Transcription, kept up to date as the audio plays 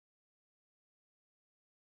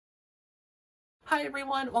Hi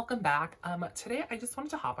everyone, welcome back. Today I just wanted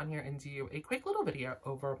to hop on here and do a quick little video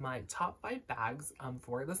over my top 5 bags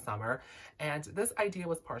for the summer. And this idea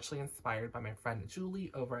was partially inspired by my friend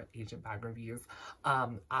Julie over at Agent Bag Reviews.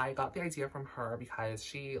 I got the idea from her because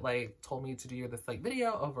she told me to do this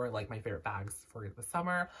video over my favorite bags for the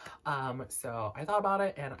summer. So I thought about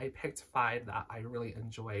it and I picked 5 that I really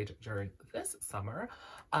enjoyed during this summer.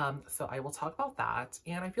 So I will talk about that.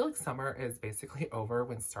 And I feel like summer is basically over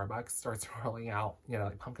when Starbucks starts rolling out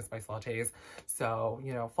pumpkin spice lattes. So,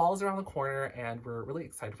 fall is around the corner and we're really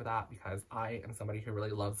excited for that because I am somebody who really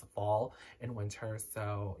loves fall and winter.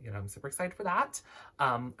 So, I'm super excited for that.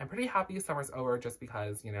 I'm pretty happy summer's over just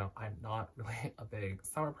because, I'm not really a big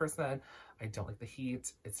summer person. I don't like the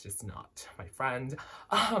heat. It's just not my friend.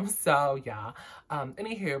 So yeah.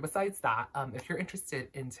 Anywho, besides that, if you're interested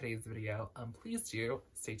in today's video, please do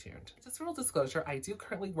stay tuned. Just a real disclosure, I do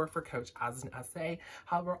currently work for Coach as an SA.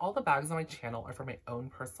 However, all the bags on my channel are from my own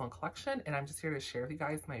personal collection, and I'm just here to share with you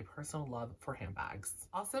guys my personal love for handbags.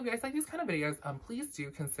 Also, if you guys like these kind of videos, please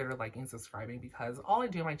do consider liking and subscribing because all I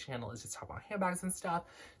do on my channel is just talk about handbags and stuff.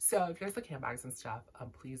 So if you guys like handbags and stuff,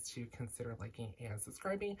 please do consider liking and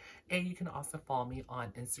subscribing. And you can also follow me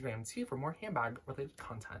on Instagram too for more handbag related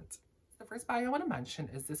content. The first bag I want to mention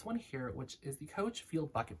is this one here, which is the Coach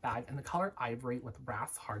Field Bucket Bag in the color Ivory with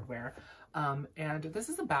brass hardware. And this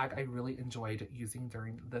is a bag I really enjoyed using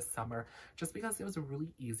during this summer just because it was a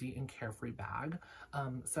really easy and carefree bag.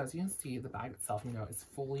 So as you can see, the bag itself, is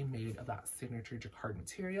fully made of that signature jacquard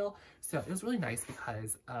material. So it was really nice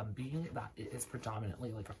because being that it is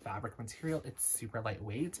predominantly like a fabric material, it's super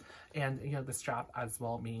lightweight. And, the strap as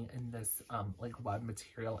well being in this web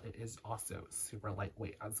material, it is also super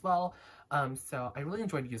lightweight as well. So I really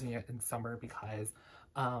enjoyed using it in summer because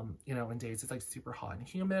when days it's super hot and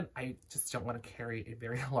humid, I just don't want to carry a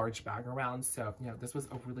very large bag around. So, this was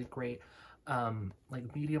a really great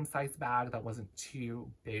medium-sized bag that wasn't too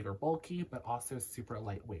big or bulky, but also super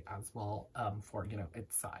lightweight as well for,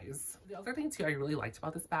 its size. The other thing too I really liked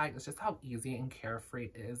about this bag is just how easy and carefree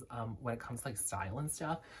it is when it comes to style and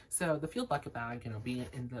stuff. So the Field Bucket Bag, being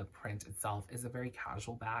in the print itself is a very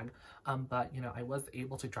casual bag, but I was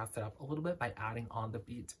able to dress it up a little bit by adding on the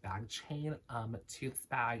bead bag chain to this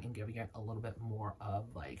bag and giving it a little bit more of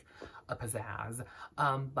a pizzazz.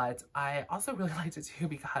 But I also really liked it too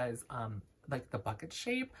because the bucket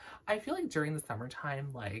shape, I feel like during the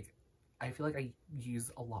summertime, I feel like I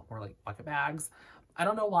use a lot more bucket bags. I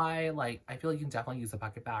don't know why, I feel like you can definitely use a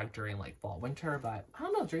bucket bag during fall, winter, but I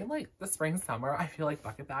don't know, during the spring, summer, I feel like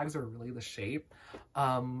bucket bags are really the shape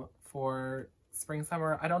for spring,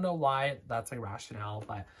 summer. I don't know why that's my rationale,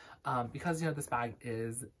 but because this bag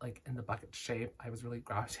is in the bucket shape, I was really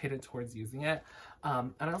gravitated towards using it.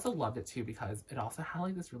 And I also loved it too because it also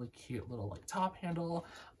had this really cute little top handle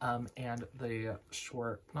and the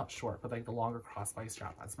not short, but the longer crossbody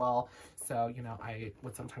strap as well. So, I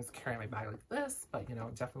would sometimes carry my bag like this, but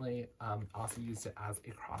definitely also used it as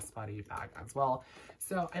a crossbody bag as well.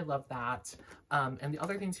 So I love that. And the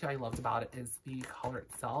other thing too I loved about it is the color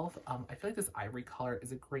itself. I feel like this ivory color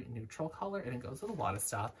is a great neutral color and it goes with a lot of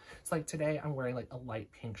stuff. So today I'm wearing a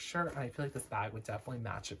light pink shirt and I feel like this bag would definitely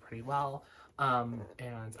match it pretty well. And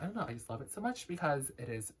I don't know, I just love it so much because it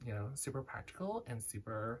is, super practical and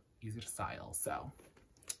super easy to style. So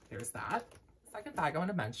there's that. Second bag I want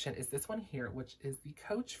to mention is this one here, which is the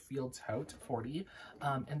Coach Field Tote 40.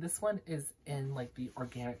 And this one is in the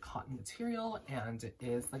organic cotton material and it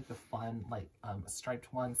is the fun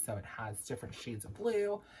striped one. So it has different shades of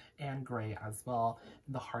blue and gray as well.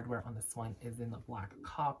 And the hardware on this one is in the black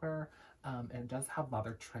copper. And it does have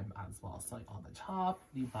leather trim as well. So on the top,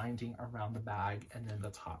 the binding around the bag, and then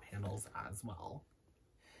the top handles as well.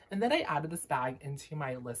 And then I added this bag into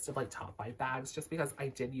my list of top 5 bags just because I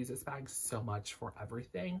did use this bag so much for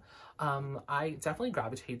everything. I definitely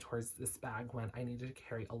gravitated towards this bag when I needed to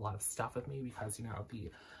carry a lot of stuff with me because,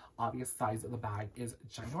 the obvious size of the bag is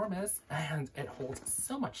ginormous and it holds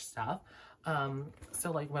so much stuff.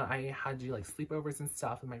 So when I had to do sleepovers and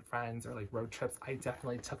stuff with my friends or road trips, I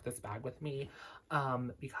definitely took this bag with me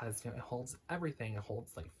because, it holds everything. It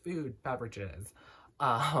holds food, beverages,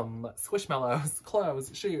 Squishmallows, clothes,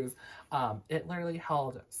 shoes. It literally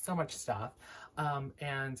held so much stuff.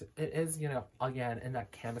 And it is, again, in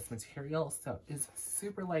that canvas material, so it's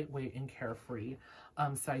super lightweight and carefree.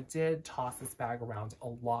 So I did toss this bag around a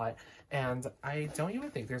lot, and I don't even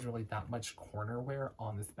think there's really that much corner wear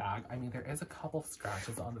on this bag. I mean, there is a couple of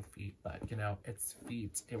scratches on the feet, but it's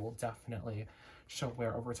feet. It will definitely show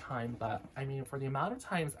wear over time, but I mean, for the amount of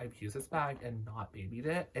times I've used this bag and not babied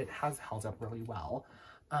it, it has held up really well.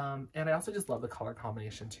 And I also just love the color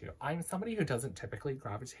combination too. I'm somebody who doesn't typically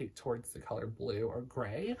gravitate towards the color blue or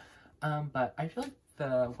gray, but I feel like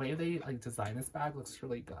the way they like design this bag looks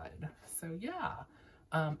really good. So yeah.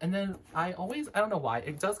 And then I don't know why,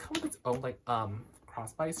 it does come with its own like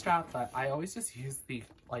crossbody strap, but I always just use the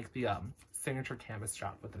signature canvas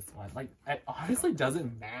strap with this one. Like, it obviously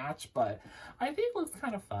doesn't match, but I think it looks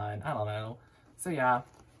kind of fun. I don't know. So yeah,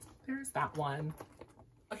 there's that one.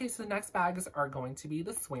 Okay, so the next bags are going to be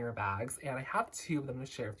the swinger bags, and I have two of them to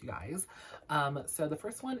share with you guys. So the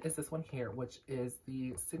first one is this one here, which is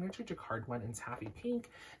the signature jacquard one in taffy pink,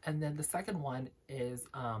 and then the second one is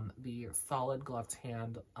the solid gloved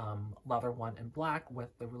hand leather one in black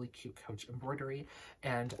with the really cute Coach embroidery.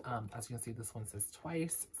 And as you can see, this one says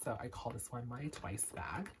twice, so I call this one my twice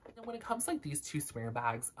bag. And when it comes to like these two swinger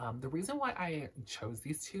bags, the reason why I chose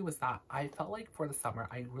these two was that I felt like for the summer,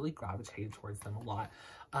 I really gravitated towards them a lot.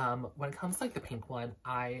 When it comes to like the pink one,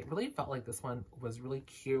 I really felt like this one was really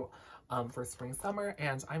cute for spring summer,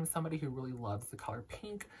 and I'm somebody who really loves the color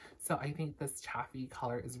pink, so I think this taffy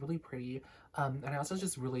color is really pretty. And I also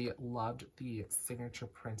just really loved the signature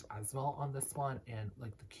print as well on this one, and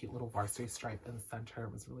like the cute little varsity stripe in the center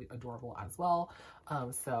was really adorable as well.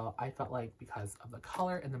 So I felt like because of the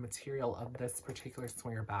color and the material of this particular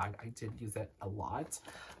swinger bag, I did use it a lot.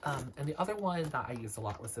 And the other one that I used a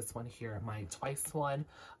lot was this one here, my twice one.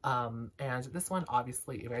 And this one,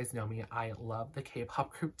 obviously, if you guys know me, I love the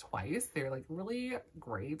K-pop group Twice. They're like really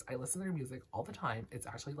great. I listen to their music all the time. It's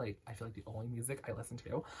actually like, I feel like the only music I listen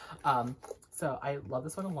to. So I love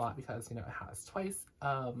this one a lot because, you know, it has Twice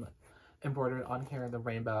embroidered on here, the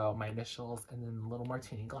rainbow, my initials, and then the little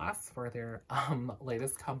martini glass for their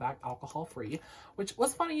latest comeback, alcohol free, which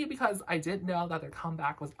was funny because I didn't know that their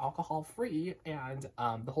comeback was alcohol free, and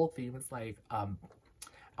the whole theme is like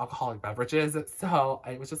alcoholic beverages. So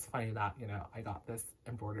it was just funny that, you know, I got this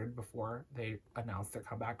embroidered before they announced their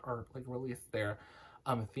comeback or like released their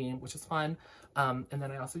theme, which is fun. And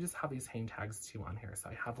then I also just have these hang tags too on here. So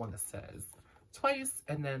I have one that says Twice,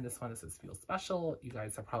 and then this one that says Feel Special. You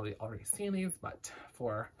guys have probably already seen these, but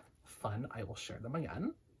for fun, I will share them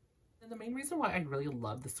again. And the main reason why I really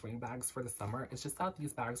love the swing bags for the summer is just that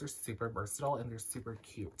these bags are super versatile and they're super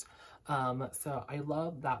cute. So I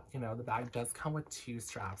love that, you know, the bag does come with two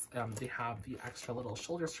straps. They have the extra little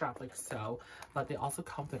shoulder strap like so, but they also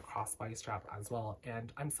come with a crossbody strap as well.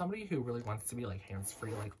 And I'm somebody who really wants to be like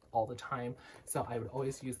hands-free like all the time. So I would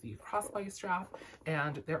always use the crossbody strap,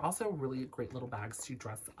 and they're also really great little bags to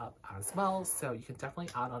dress up as well. So you can definitely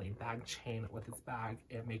add on a bag chain with this bag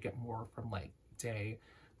and make it more from like day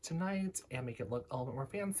to night and make it look a little bit more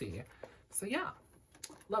fancy. So yeah,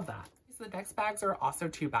 love that. So the next bags are also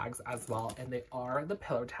two bags as well, and they are the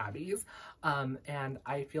Pillow Tabbies. And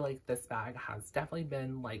I feel like this bag has definitely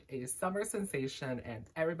been like a summer sensation, and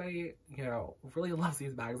everybody, you know, really loves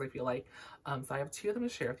these bags, I feel like. So I have two of them to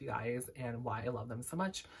share with you guys and why I love them so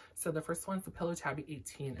much. So the first one's the Pillow Tabby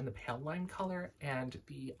 18 in the pale lime color, and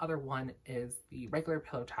the other one is the regular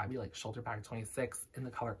Pillow Tabby, like shoulder bag 26 in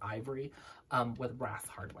the color ivory, with brass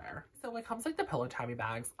hardware. So when it comes to like the Pillow Tabby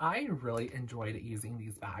bags, I really enjoyed using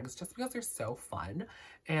these bags just because they're so fun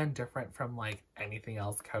and different from like anything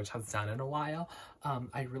else Coach has done in a while.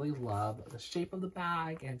 I really love the shape of the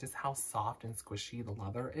bag and just how soft and squishy the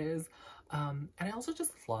leather is. And I also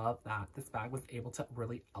just love that this bag was able to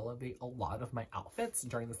really elevate a lot of my outfits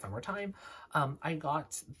during the summertime. I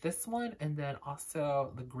got this one and then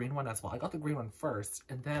also the green one as well. I got the green one first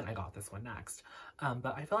and then I got this one next.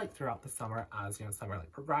 But I feel like throughout the summer, as you know, summer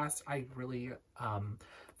like progressed, I really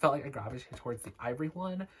felt like I gravitated towards the ivory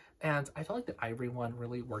one, and I felt like the ivory one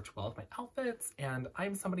really worked well with my outfits. And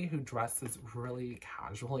I'm somebody who dresses really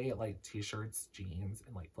casually, like t-shirts, jeans,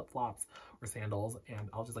 and like flip-flops or sandals, and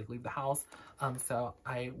I'll just like leave the house. So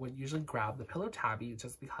I would usually grab the Pillow Tabby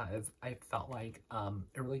just because I felt like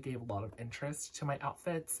it really gave a lot of interest to my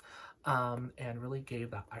outfits, and really gave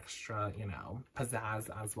that extra, you know, pizzazz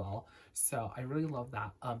as well. So I really love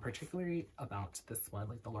that, particularly about this one,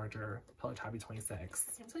 like the larger Pillow Tabby 26.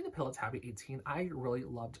 Like the Pillow Tabby 18, I really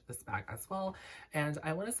loved this bag as well. And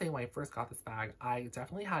I want to say when I first got this bag, I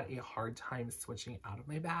definitely had a hard time switching out of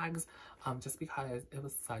my bags, just because it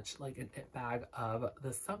was such like an it bag of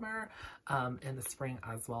the summer, and the spring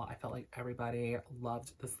as well. I felt like everybody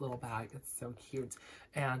loved this little bag. It's so cute.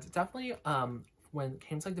 And definitely, when it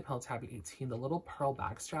came to like the Pillow Tabby 18, the little pearl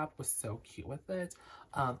bag strap was so cute with it.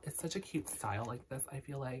 It's such a cute style like this, I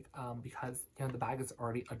feel like, because, you know, the bag is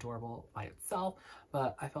already adorable by itself,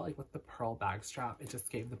 but I felt like with the pearl bag strap, it just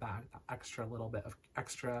gave the bag that extra little bit of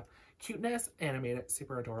extra cuteness and it made it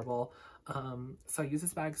super adorable. So I use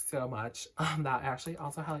this bag so much that I actually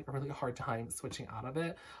also had like a really hard time switching out of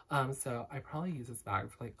it. So I probably used this bag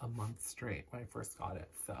for like a month straight when I first got it.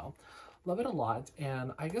 So love it a lot.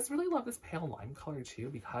 And I just really love this pale lime color too,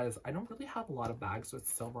 because I don't really have a lot of bags with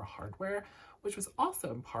silver hardware, which was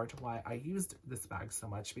also in part why I used this bag so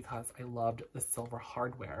much, because I loved the silver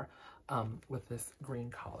hardware with this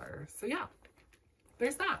green color. So yeah,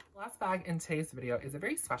 there's that. Last bag in today's video is a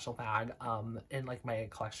very special bag in like my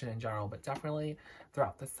collection in general, but definitely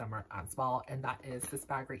throughout the summer as well. And that is this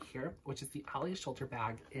bag right here, which is the Ally shoulder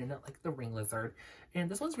bag in like the ring lizard. And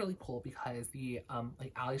this one's really cool because the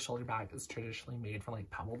like Ally shoulder bag is traditionally made from like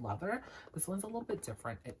pebbled leather. This one's a little bit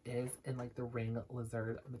different. It is in like the ring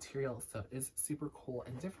lizard material, so it is super cool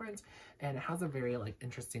and different, and it has a very like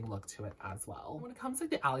interesting look to it as well. When it comes to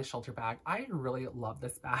the Ally shoulder bag, I really love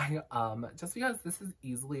this bag just because this is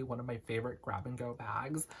easily one of my favorite grab and go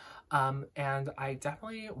bags, and I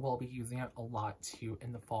definitely will be using it a lot too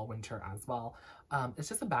in the fall winter as well. It's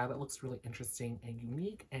just a bag that looks really interesting and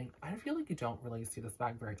unique, and I feel like you don't really see this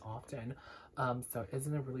bag very often. So it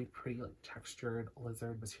isn't a really pretty like textured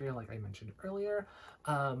lizard material like I mentioned earlier,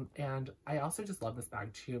 and I also just love this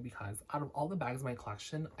bag too because out of all the bags in my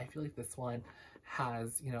collection, I feel like this one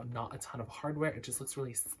has, you know, not a ton of hardware. It just looks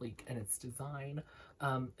really sleek in its design,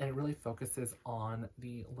 and it really focuses on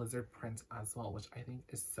the lizard print as well, which I think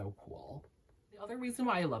is so cool. The other reason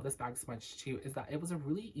why I love this bag so much too is that it was a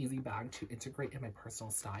really easy bag to integrate in my personal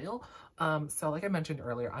style. So like I mentioned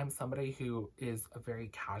earlier, I'm somebody who is a very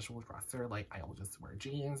casual dresser. Like I will just wear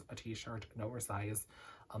jeans, a t-shirt, an oversized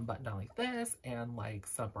button down like this, and like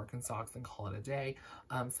some Birkenstocks and call it a day.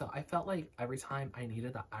 So I felt like every time I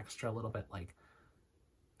needed that extra little bit like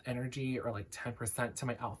energy or like 10% to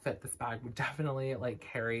my outfit, this bag would definitely like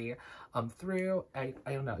carry through. I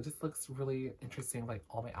don't know, it just looks really interesting like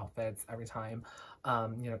all my outfits every time.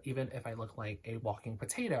 You know, even if I look like a walking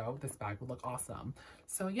potato, this bag would look awesome.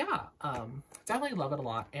 So yeah, definitely love it a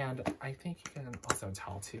lot, and I think you can also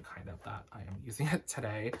tell too kind of that I am using it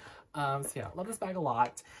today. So yeah, love this bag a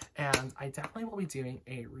lot, and I definitely will be doing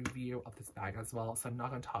a review of this bag as well, so I'm not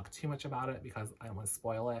going to talk too much about it because I don't want to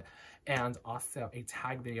spoil it, and also a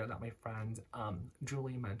tag video that my friend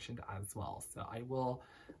Julie mentioned as well. So I will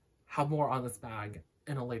have more on this bag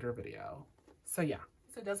in a later video. So yeah.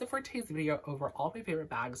 So that does it for today's video over all my favorite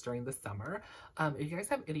bags during the summer. If you guys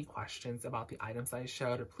have any questions about the items I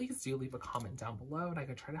showed, please do leave a comment down below and I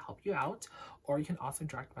can try to help you out. Or you can also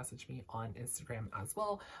direct message me on Instagram as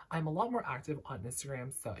well. I'm a lot more active on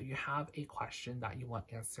Instagram, so if you have a question that you want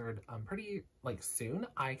answered pretty like soon,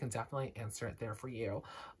 I can definitely answer it there for you.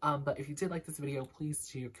 But if you did like this video, please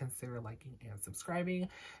do consider liking and subscribing.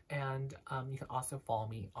 And you can also follow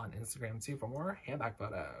me on Instagram too for more handbag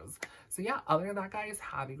photos. So yeah, other than that, guys,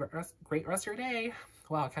 have a great rest of your day.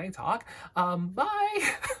 Wow, can I talk?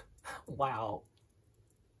 Bye! Wow.